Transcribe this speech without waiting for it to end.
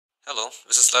Hello,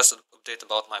 this is last update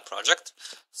about my project.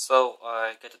 So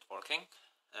I get it working.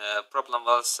 Problem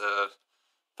was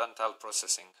pentile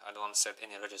processing. I don't set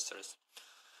any registers.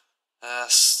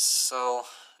 So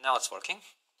now it's working.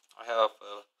 I have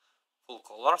full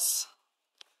colors,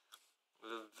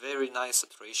 very nice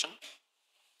saturation,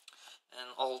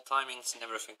 and all timings and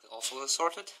everything also is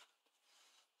sorted.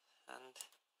 And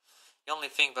the only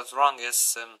thing that's wrong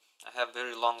is I have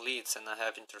very long leads and I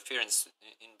have interference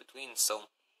in between, so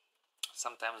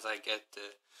sometimes I get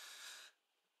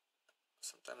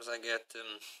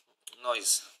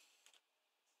noise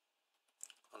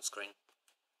on screen.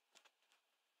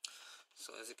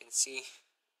 So as you can see,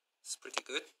 it's pretty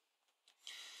good.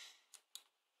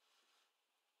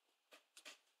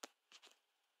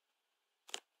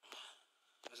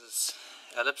 This is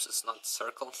ellipse, it's not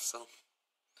circle, so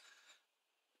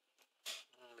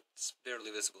it's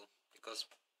barely visible because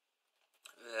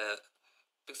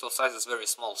pixel size is very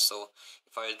small. So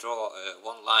if I draw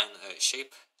one line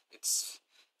shape, it's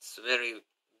barely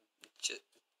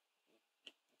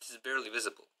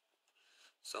visible.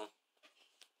 So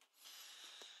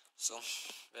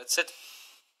that's it.